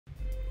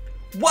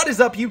What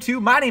is up,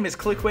 YouTube? My name is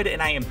Kliquid,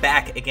 and I am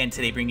back again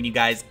today bringing you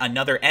guys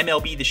another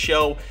MLB The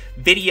Show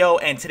video,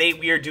 and today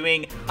we are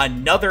doing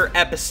another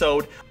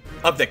episode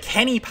of the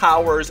Kenny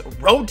Powers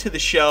Road to the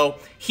Show.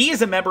 He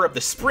is a member of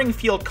the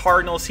Springfield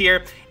Cardinals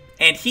here,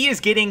 and he is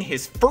getting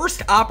his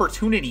first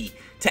opportunity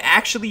to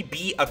actually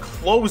be a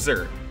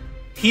closer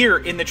here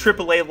in the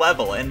AAA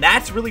level, and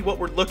that's really what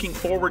we're looking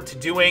forward to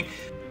doing.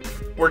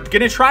 We're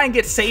going to try and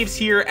get saves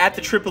here at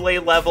the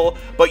AAA level,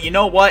 but you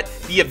know what?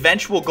 The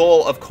eventual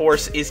goal, of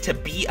course, is to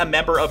be a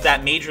member of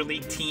that Major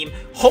League team,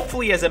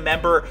 hopefully as a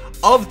member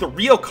of the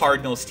real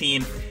Cardinals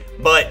team.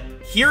 But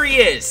here he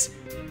is,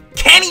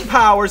 Kenny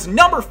Powers,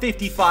 number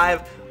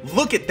 55.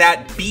 Look at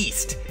that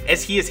beast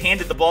as he is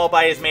handed the ball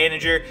by his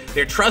manager.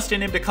 They're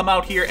trusting him to come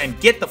out here and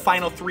get the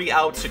final 3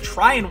 outs to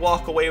try and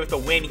walk away with a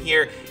win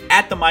here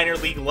at the minor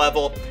league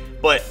level.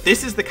 But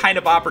this is the kind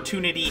of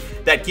opportunity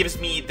that gives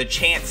me the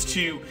chance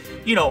to,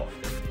 you know,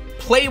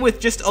 play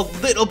with just a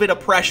little bit of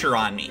pressure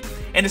on me.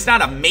 And it's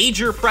not a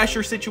major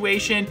pressure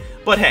situation,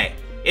 but hey,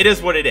 it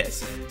is what it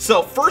is.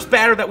 So first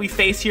batter that we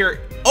face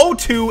here,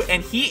 0-2,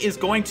 and he is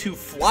going to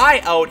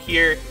fly out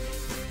here.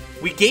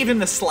 We gave him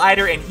the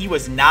slider, and he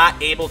was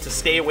not able to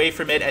stay away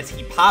from it as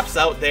he pops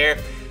out there.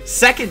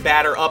 Second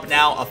batter up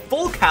now, a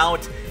full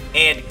count.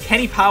 And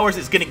Kenny Powers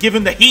is going to give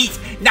him the heat.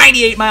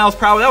 98 miles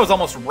per hour. That was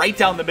almost right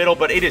down the middle,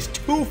 but it is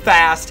too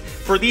fast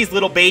for these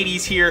little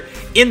babies here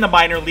in the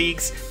minor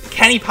leagues.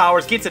 Kenny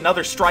Powers gets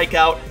another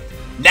strikeout.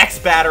 Next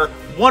batter,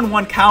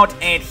 1-1 count,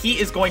 and he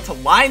is going to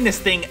line this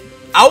thing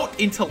out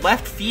into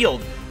left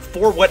field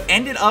for what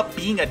ended up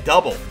being a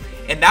double.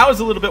 And that was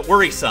a little bit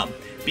worrisome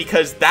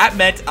because that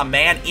meant a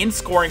man in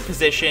scoring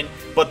position,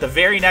 but the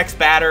very next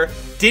batter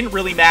didn't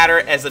really matter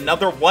as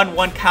another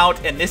 1-1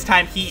 count, and this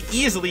time he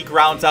easily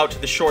grounds out to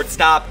the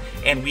shortstop,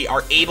 and we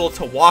are able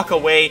to walk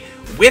away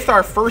with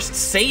our first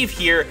save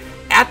here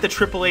at the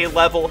AAA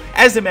level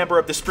as a member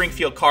of the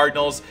Springfield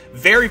Cardinals.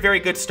 Very, very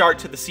good start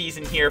to the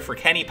season here for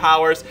Kenny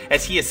Powers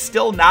as he is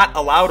still not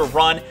allowed a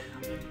run,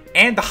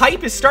 and the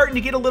hype is starting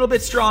to get a little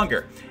bit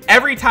stronger.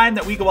 Every time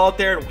that we go out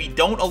there and we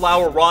don't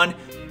allow a run,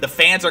 the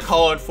fans are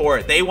calling for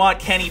it. They want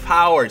Kenny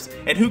Powers,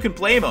 and who can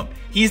blame him?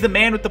 He's the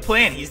man with the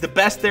plan. He's the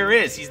best there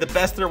is. He's the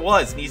best there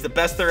was, and he's the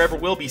best there ever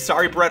will be.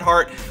 Sorry, Bret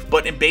Hart,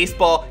 but in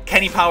baseball,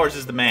 Kenny Powers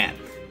is the man.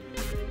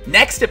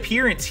 Next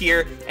appearance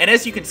here, and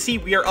as you can see,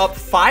 we are up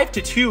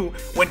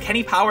 5-2 when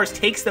Kenny Powers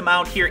takes the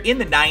mound here in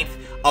the 9th.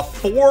 A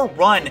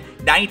 4-run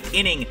 9th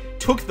inning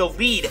took the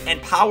lead,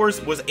 and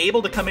Powers was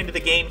able to come into the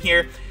game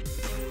here.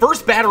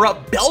 First batter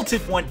up,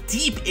 belted one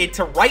deep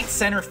into right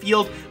center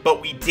field,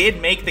 but we did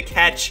make the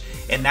catch,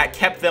 and that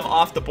kept them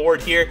off the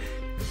board here.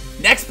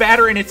 Next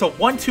batter, and it's a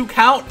 1-2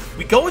 count.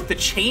 We go with the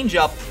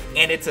changeup,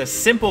 and it's a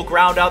simple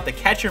ground out. The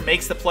catcher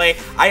makes the play.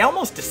 I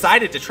almost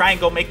decided to try and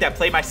go make that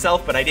play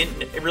myself, but I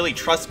didn't really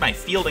trust my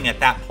fielding at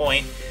that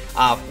point.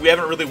 We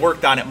haven't really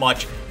worked on it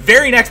much.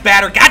 Very next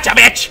batter, gotcha,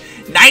 bitch!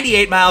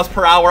 98 miles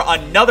per hour,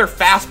 another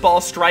fastball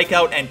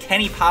strikeout, and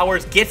Kenny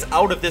Powers gets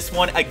out of this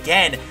one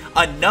again.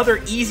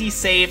 Another easy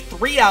save,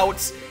 3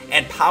 outs,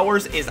 and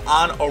Powers is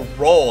on a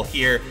roll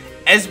here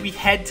as we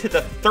head to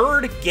the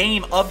 3rd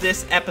game of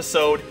this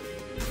episode.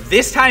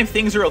 This time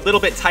things are a little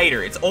bit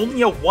tighter. It's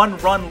only a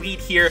 1-run lead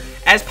here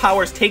as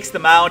Powers takes the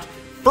mound.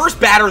 First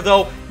batter,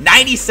 though,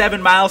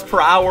 97 miles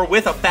per hour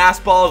with a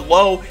fastball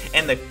low,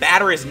 and the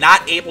batter is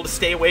not able to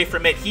stay away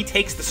from it. He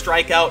takes the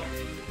strikeout,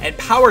 and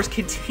Powers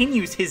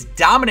continues his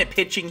dominant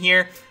pitching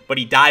here, but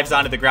he dives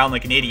onto the ground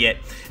like an idiot.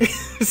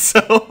 So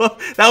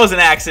that was an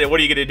accident. What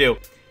are you going to do?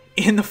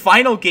 In the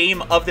final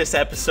game of this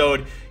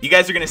episode, you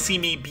guys are going to see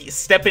me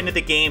step into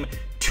the game.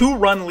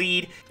 2-run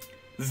lead.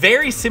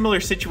 Very similar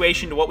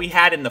situation to what we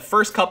had in the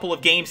first couple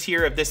of games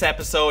here of this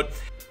episode.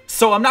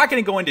 So I'm not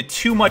going to go into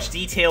too much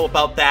detail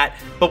about that,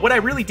 but what I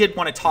really did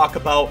want to talk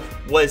about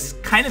was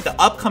kind of the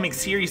upcoming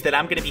series that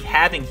I'm going to be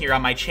having here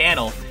on my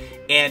channel.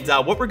 And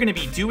what we're going to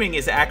be doing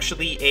is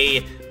actually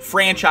a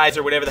franchise,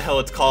 or whatever the hell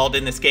it's called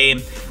in this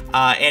game.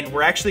 And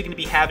we're actually going to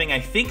be having, I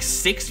think,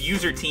 6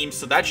 user teams,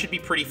 so that should be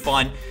pretty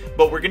fun.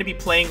 But we're going to be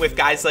playing with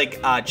guys like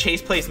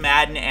Chase Plays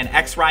Madden and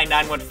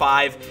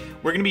XRyan915.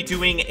 We're going to be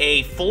doing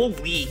a full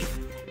league,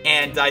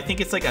 and I think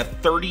it's like a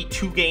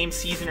 32-game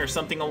season or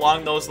something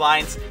along those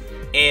lines.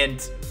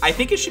 And I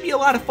think it should be a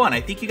lot of fun. I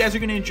think you guys are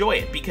going to enjoy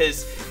it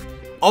because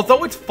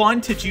although it's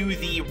fun to do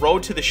the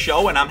Road to the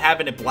Show, and I'm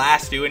having a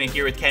blast doing it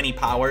here with Kenny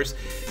Powers,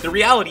 the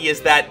reality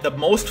is that the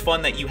most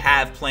fun that you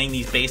have playing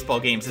these baseball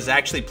games is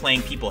actually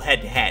playing people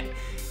head-to-head.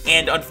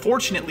 And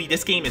unfortunately,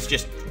 this game is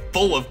just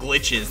full of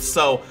glitches,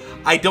 so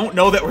I don't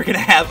know that we're going to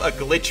have a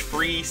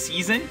glitch-free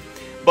season,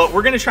 but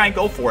we're going to try and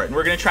go for it, and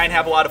we're going to try and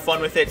have a lot of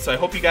fun with it, so I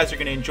hope you guys are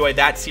going to enjoy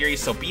that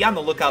series, so be on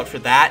the lookout for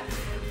that.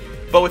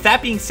 But with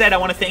that being said, I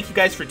want to thank you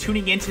guys for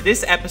tuning in to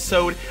this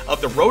episode of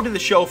the Road to the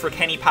Show for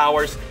Kenny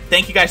Powers.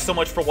 Thank you guys so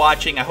much for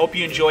watching. I hope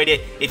you enjoyed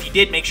it. If you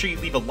did, make sure you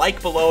leave a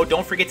like below.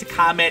 Don't forget to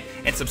comment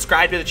and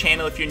subscribe to the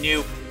channel if you're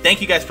new.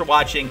 Thank you guys for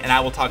watching, and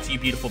I will talk to you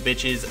beautiful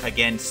bitches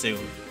again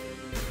soon.